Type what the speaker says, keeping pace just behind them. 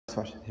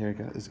Watch, here it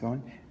goes, it's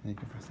going, and you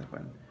can press that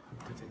button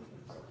to take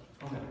photos.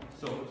 Okay,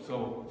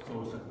 so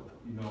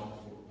you know,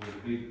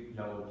 with big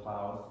yellow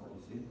plows that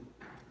you see,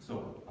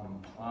 so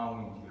I'm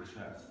plowing to your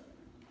chest,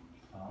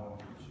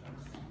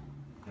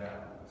 Then I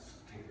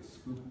take a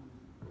scoop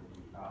of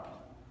you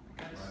out,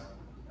 right?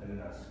 And then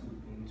I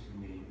scoop into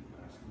me, and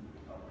I scoop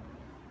it up,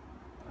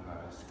 and I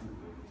scoop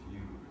it into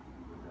you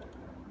with that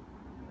hand,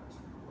 and I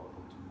scoop up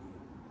into me,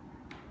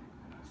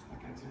 and I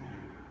scoop into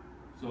you.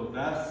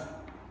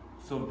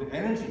 So the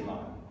energy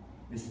line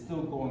is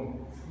still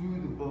going through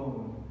the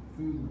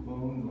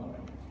bone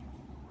line,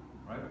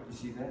 right? You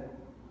see that?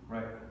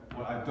 Right.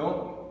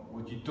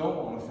 What you don't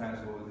want to stand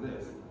for is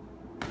this.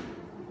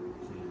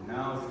 See,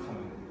 now it's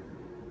coming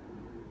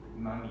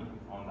money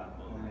on that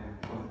bone,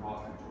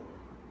 across the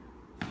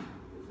joint.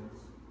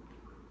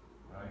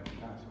 Right?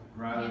 Gotcha.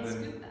 Rather than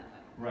scoop that way.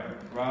 Right.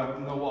 Rather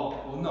than the wall.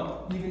 Well,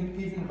 no.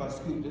 Even if I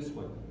scoop this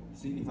way,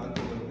 see, if I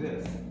go like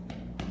this,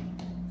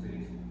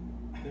 see,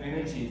 the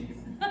energy.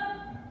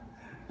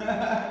 the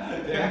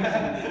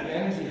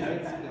energy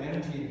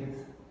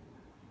hits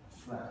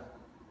flat.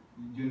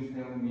 You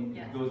understand what I mean?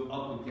 Yeah. It goes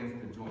up against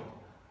the joint.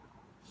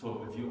 So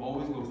if you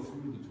always go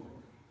through the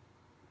joint,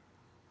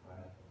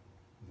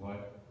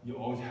 right? You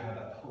always have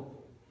that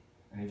hope.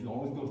 And if you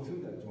always go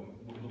through that joint,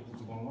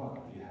 what's going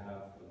on? You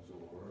have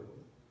absorb,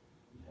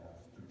 you have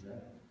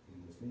project in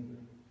the finger.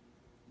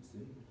 You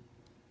see?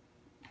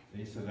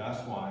 So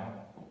that's why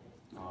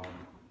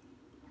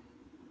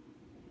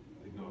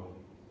they go,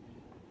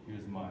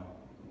 here's my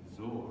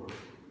absorb,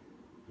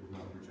 here's my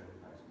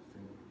project back to the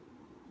finger.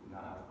 Now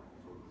I have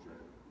absorb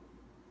project.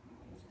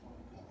 That's all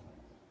the contact.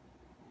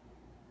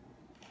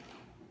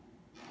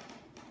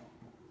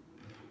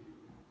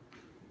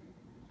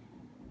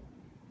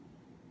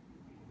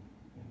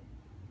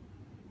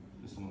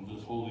 I'm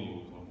just holding it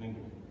with my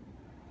finger.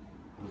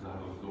 Because I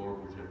have absorb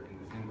project in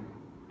the finger.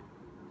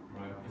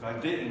 Right? If I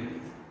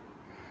didn't,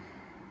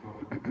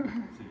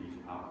 see,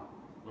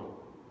 go.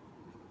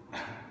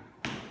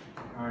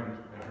 Alright,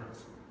 that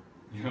hurts.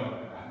 You know,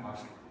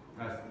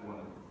 that's when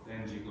the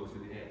energy goes to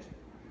the edge.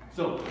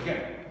 So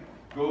again,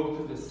 go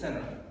to the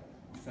center.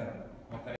 Okay?